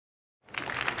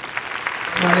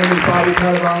My name is Bobby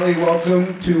Cannavale.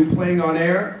 Welcome to Playing on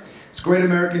Air. It's great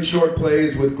American short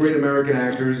plays with great American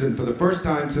actors, and for the first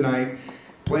time tonight,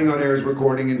 Playing on Air is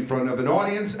recording in front of an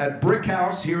audience at Brick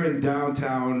House here in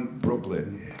downtown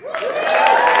Brooklyn.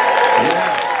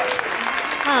 Yeah.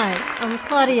 Hi, I'm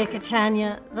Claudia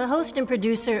Catania, the host and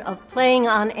producer of Playing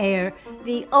on Air,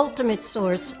 the ultimate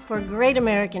source for great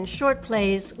American short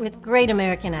plays with great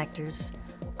American actors.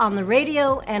 On the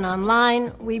radio and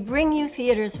online, we bring you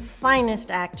theater's finest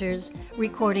actors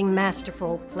recording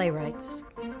masterful playwrights.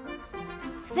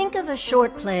 Think of a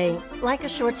short play like a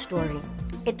short story.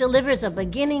 It delivers a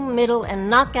beginning, middle, and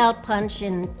knockout punch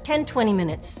in 10-20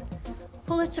 minutes.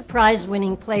 Pulitzer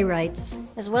Prize-winning playwrights,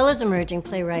 as well as emerging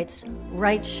playwrights,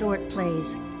 write short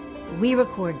plays. We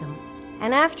record them.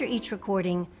 And after each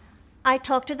recording, I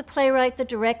talk to the playwright, the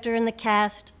director, and the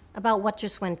cast about what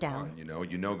just went down. You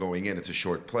know going in, it's a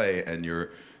short play, and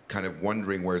you're kind of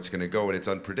wondering where it's going to go, and it's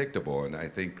unpredictable. And I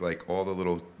think like all the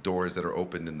little doors that are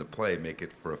opened in the play make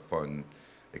it for a fun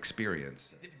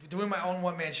experience. Doing my own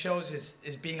one-man shows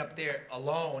is being up there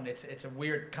alone. It's a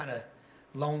weird kind of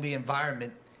lonely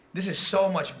environment. This is so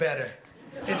much better.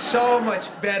 It's so much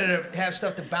better to have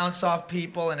stuff to bounce off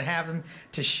people and have them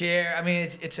to share. I mean,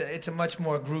 it's a much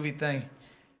more groovy thing.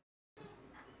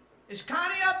 Is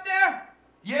Connie up there?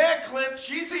 Yeah, Cliff,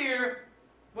 she's here.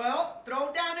 Well,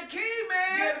 throw down the key,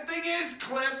 man. Yeah, the thing is,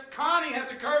 Cliff, Connie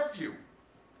has a curfew.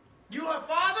 You her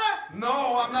father?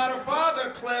 No, I'm not her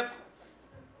father, Cliff.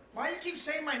 Why do you keep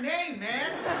saying my name,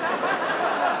 man?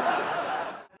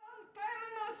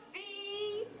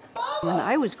 When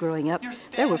I was growing up,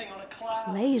 there were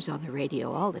plays on the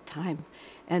radio all the time,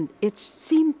 and it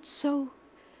seemed so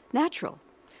natural.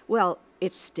 Well,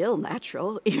 it's still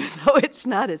natural, even though it's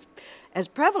not as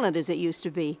prevalent as it used to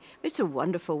be. It's a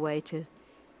wonderful way to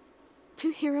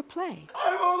hear a play.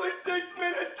 I've only 6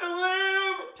 minutes to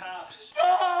live! Tops!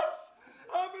 Tops!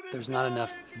 There's not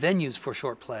enough venues for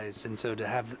short plays, and so to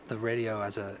have the radio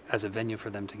as a venue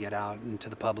for them to get out into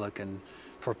the public and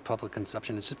for public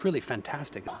consumption, it's really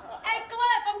fantastic. Hey,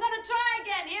 Cliff, I'm gonna try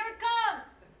again. Here it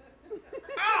comes.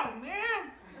 Oh,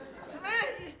 man!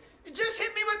 Man, you just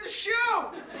hit me with the shoe!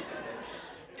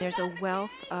 There's a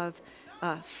wealth of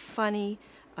funny,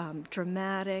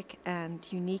 dramatic, and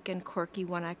unique and quirky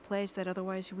one-act plays that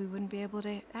otherwise we wouldn't be able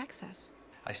to access.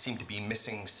 I seem to be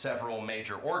missing several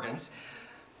major organs.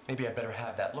 Maybe I'd better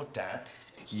have that looked at.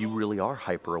 You really are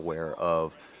hyper-aware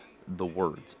of the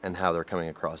words and how they're coming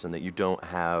across, and that you don't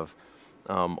have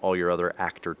all your other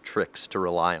actor tricks to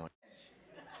rely on.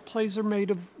 Plays are made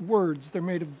of words, they're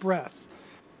made of breath.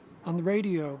 On the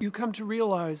radio, you come to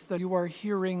realize that you are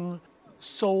hearing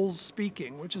souls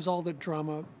speaking, which is all that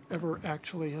drama ever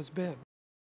actually has been.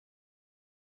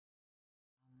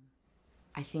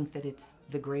 I think that it's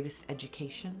the greatest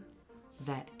education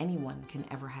that anyone can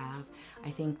ever have. I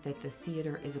think that the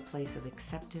theater is a place of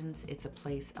acceptance, it's a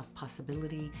place of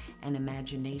possibility and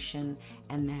imagination,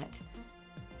 and that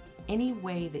any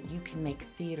way that you can make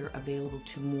theater available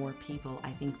to more people,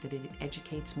 I think that it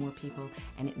educates more people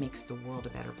and it makes the world a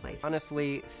better place.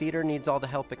 Honestly, theater needs all the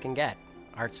help it can get.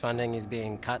 Arts funding is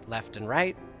being cut left and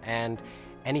right, and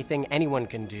anything anyone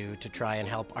can do to try and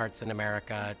help arts in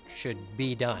America should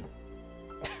be done.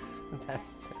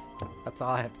 That's all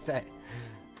I have to say.